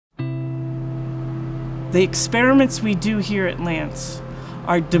The experiments we do here at LANSCE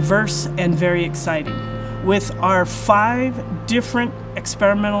are diverse and very exciting. With our 5 different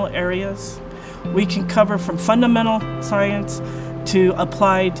experimental areas, we can cover from fundamental science to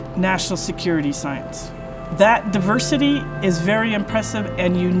applied national security science. That diversity is very impressive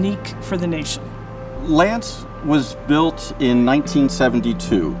and unique for the nation. LANSCE was built in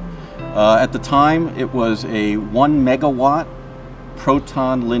 1972. At the time, it was a 1 megawatt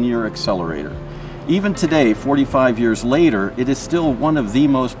proton linear accelerator. Even today, 45 years later, it is still one of the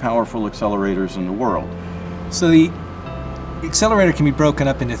most powerful accelerators in the world. So the accelerator can be broken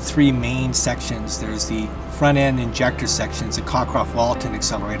up into 3 main sections. There's the front-end injector section. It's a Cockcroft-Walton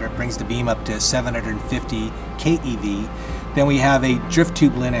accelerator. It brings the beam up to 750 keV. Then we have a drift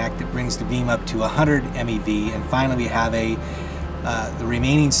tube LINAC that brings the beam up to 100 MeV. And finally we have the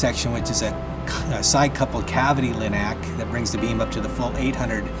remaining section, which is a side-coupled cavity LINAC that brings the beam up to the full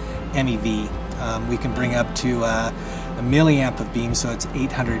 800 MeV. We can bring up to a milliamp of beam, so it's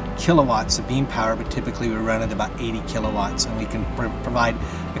 800 kilowatts of beam power, but typically we run at about 80 kilowatts, and we can provide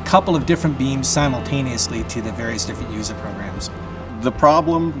a couple of different beams simultaneously to the various different user programs. The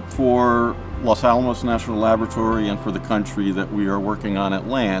problem for Los Alamos National Laboratory and for the country that we are working on at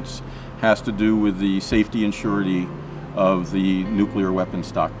LANSCE has to do with the safety and surety of the nuclear weapon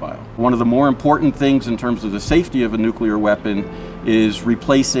stockpile. One of the more important things in terms of the safety of a nuclear weapon is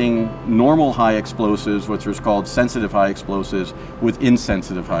replacing normal high explosives, which is called sensitive high explosives, with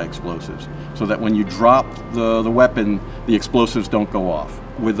insensitive high explosives, so that when you drop the weapon, the explosives don't go off.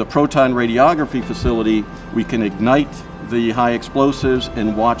 With the proton radiography facility, we can ignite the high explosives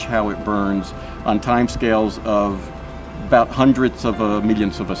and watch how it burns on timescales of about hundredths of a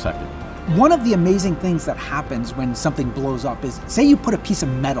millionth of a second. One of the amazing things that happens when something blows up is, say you put a piece of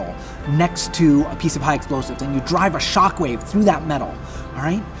metal next to a piece of high explosives and you drive a shockwave through that metal, all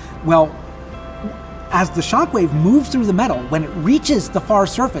right? Well, as the shockwave moves through the metal, when it reaches the far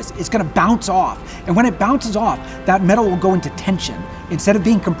surface, it's gonna bounce off. And when it bounces off, that metal will go into tension. Instead of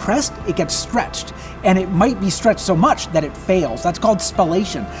being compressed, it gets stretched. And it might be stretched so much that it fails. That's called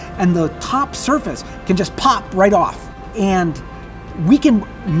spallation. And the top surface can just pop right off. And we can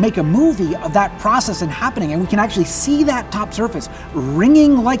make a movie of that process and happening, and we can actually see that top surface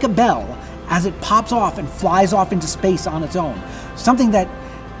ringing like a bell as it pops off and flies off into space on its own. Something that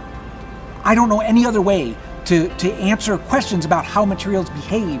I don't know any other way to answer questions about how materials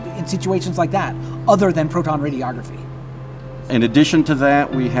behave in situations like that other than proton radiography. In addition to that,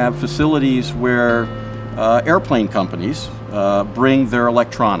 we have facilities where airplane companies bring their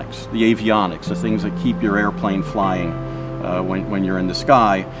electronics, the avionics, the things that keep your airplane flying when you're in the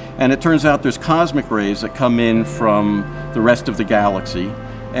sky. And it turns out there's cosmic rays that come in from the rest of the galaxy,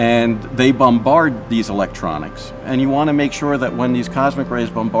 and they bombard these electronics. And you want to make sure that when these cosmic rays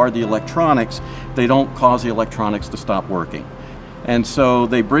bombard the electronics, they don't cause the electronics to stop working. And so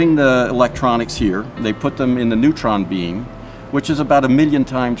they bring the electronics here, they put them in the neutron beam, which is about 1 million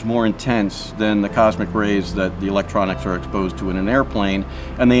times more intense than the cosmic rays that the electronics are exposed to in an airplane,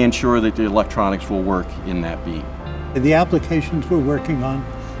 and they ensure that the electronics will work in that beam. The applications we're working on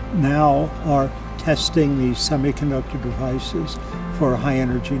now are testing these semiconductor devices for high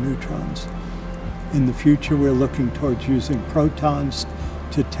energy neutrons. In the future, we're looking towards using protons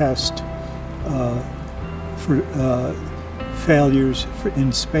to test for failures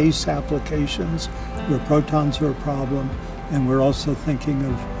in space applications where protons are a problem, and we're also thinking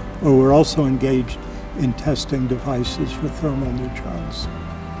of, or we're also engaged in testing devices for thermal neutrons.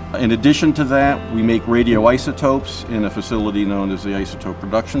 In addition to that, we make radioisotopes in a facility known as the Isotope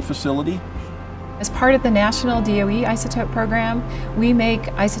Production Facility. As part of the National DOE isotope program, we make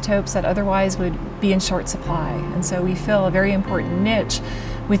isotopes that otherwise would be in short supply. And so we fill a very important niche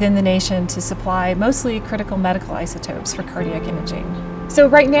within the nation to supply mostly critical medical isotopes for cardiac imaging. So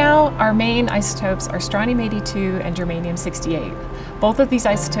right now, our main isotopes are strontium-82 and germanium-68. Both of these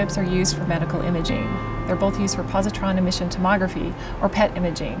isotopes are used for medical imaging. They're both used for positron emission tomography, or PET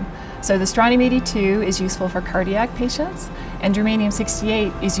imaging. So the strontium-82 is useful for cardiac patients, and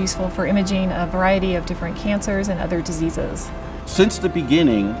germanium-68 is useful for imaging a variety of different cancers and other diseases. Since the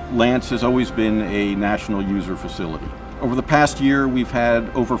beginning, LANSCE has always been a national user facility. Over the past year, we've had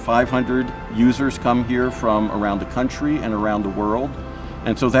over 500 users come here from around the country and around the world.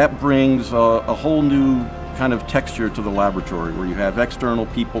 And so that brings a whole new kind of texture to the laboratory, where you have external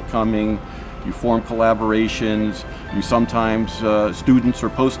people coming, you form collaborations, you sometimes, students or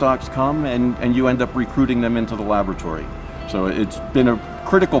postdocs come, and you end up recruiting them into the laboratory. So it's been a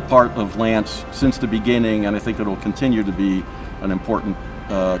critical part of LANSCE since the beginning, and I think it'll continue to be an important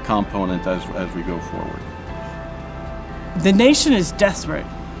component as we go forward. The nation is desperate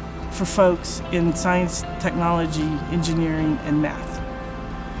for folks in science, technology, engineering, and math.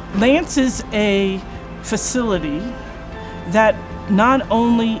 LANSCE is a facility that not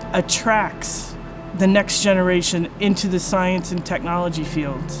only attracts the next generation into the science and technology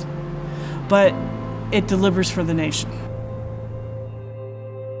fields, but it delivers for the nation.